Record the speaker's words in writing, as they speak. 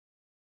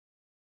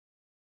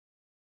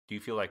do you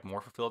feel like more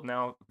fulfilled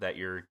now that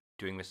you're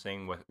doing this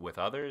thing with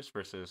others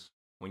versus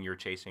when you're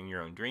chasing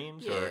your own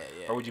dreams, Yeah,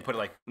 or would you yeah. put it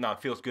like, no,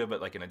 it feels good,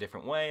 but like in a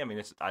different way? I mean,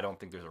 I don't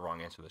think there's a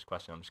wrong answer to this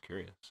question. I'm just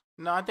curious.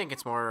 No, I think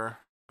it's more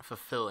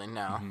fulfilling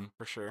now, Mm-hmm.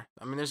 for sure.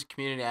 I mean, there's a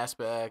community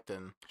aspect,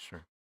 and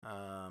Sure.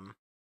 um,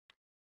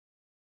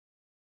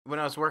 when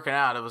I was working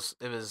out, it was.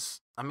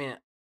 I mean,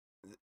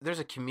 there's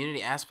a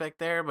community aspect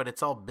there, but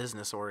it's all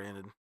business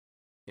oriented.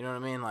 You know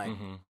what I mean? Like,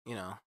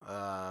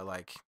 Mm-hmm.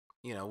 like,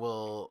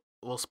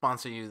 we'll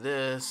sponsor you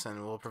this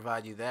and we'll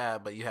provide you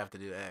that, but you have to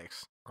do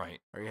X, Right.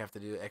 or you have to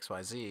do X,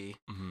 Y, Z,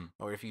 Mm-hmm.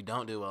 or if you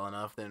don't do well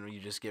enough, then you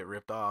just get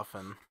ripped off,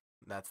 and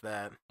that's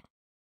that.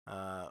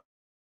 Uh,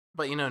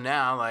 but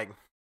now, like,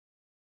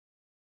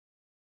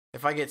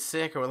 if I get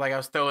sick, or like I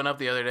was throwing up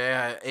the other day,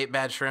 I ate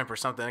bad shrimp or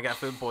something, I got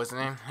food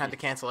poisoning, had to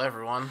cancel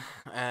everyone,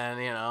 and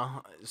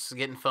just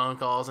getting phone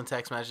calls and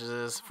text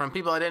messages from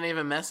people I didn't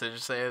even message,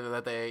 saying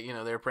that they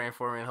were praying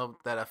for me and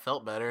hope that I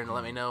felt better, and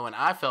let me know when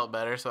I felt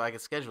better so I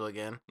could schedule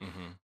again.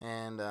 Mm-hmm.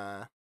 And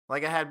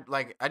like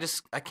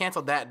I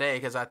canceled that day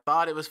because I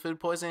thought it was food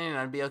poisoning and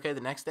I'd be okay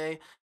the next day,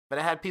 but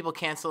I had people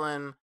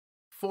canceling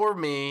for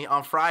me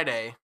on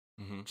Friday,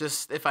 Mm-hmm.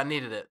 just if I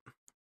needed it.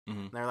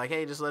 Mm-hmm. They're like,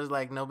 hey, just let us,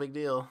 like, no big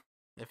deal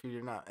if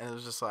you're not. And it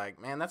was just like,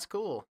 man, that's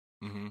cool.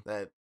 Mm-hmm.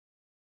 That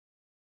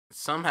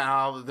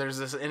somehow there's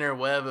this inner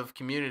web of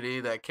community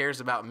that cares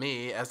about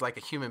me as like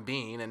a human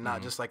being and not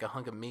Mhm. just like a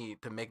hunk of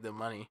meat to make them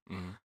money.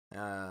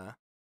 Mm-hmm.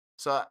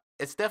 So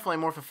it's definitely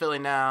more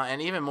fulfilling now,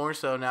 and even more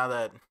so now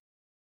that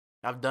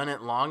I've done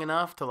it long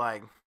enough to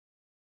like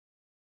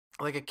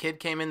a kid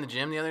came in the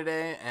gym the other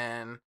day,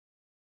 and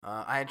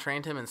I had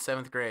trained him in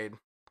 7th grade,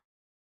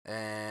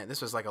 and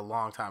this was like a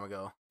long time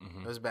ago.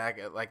 Mm-hmm. It was back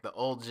at like the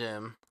old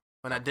gym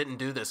when I didn't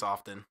do this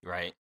often.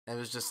 Right. It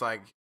was just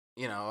like,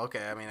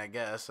 okay, I mean, I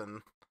guess.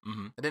 And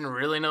Mm-hmm. I didn't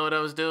really know what I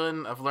was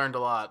doing. I've learned a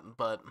lot.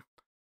 But,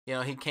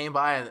 he came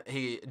by, and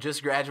he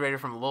just graduated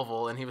from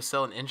Louisville, and he was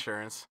selling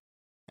insurance.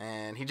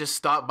 And he just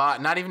stopped by,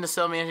 not even to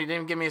sell me, he didn't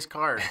even give me his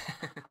card.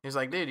 He was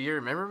like, dude, you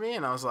remember me?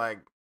 And I was like,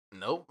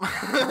 nope.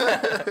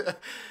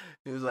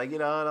 He was like,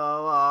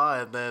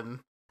 and then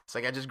it's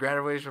like, I just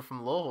graduated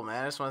from Louisville,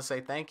 man. I just want to say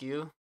thank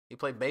you. He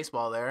played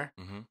baseball there.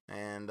 Mm-hmm.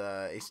 And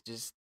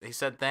he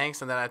said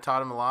thanks, and then I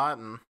taught him a lot,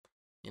 and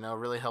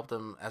really helped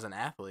him as an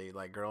athlete,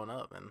 like growing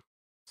up, and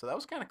so that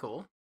was kind of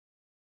cool.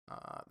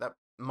 That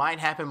might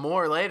happen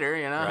more later,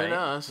 Right. who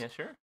knows? Yeah,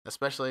 sure.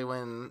 Especially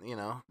when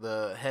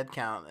the head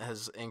count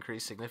has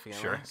increased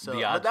significantly. Sure. So,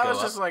 The but odds that go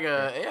was just up. like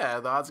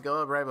the odds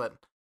go up, right? But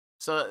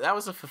so that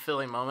was a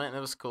fulfilling moment, and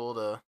it was cool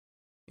to,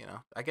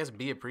 I guess,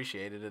 be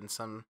appreciated in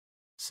some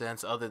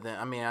sense, other than,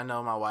 I mean, I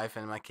know my wife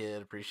and my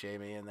kid appreciate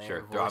me, and they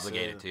Sure, voice they're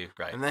obligated to,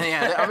 right? And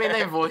then I mean,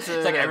 they voice it.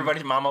 It's like and,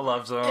 everybody's mama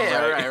loves them.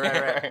 yeah,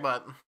 right. right.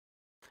 But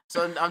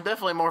so I'm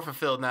definitely more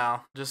fulfilled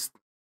now.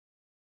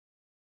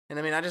 And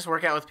I mean, I just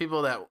work out with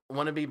people that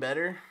want to be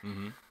better,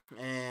 Mm-hmm.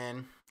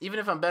 and even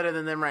if I'm better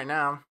than them right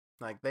now,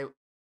 like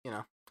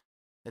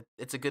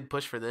it's a good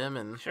push for them,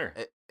 and Sure.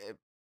 it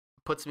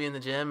puts me in the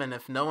gym. And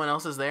if no one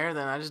else is there,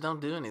 then I just don't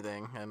do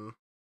anything, and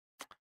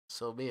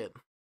so be it.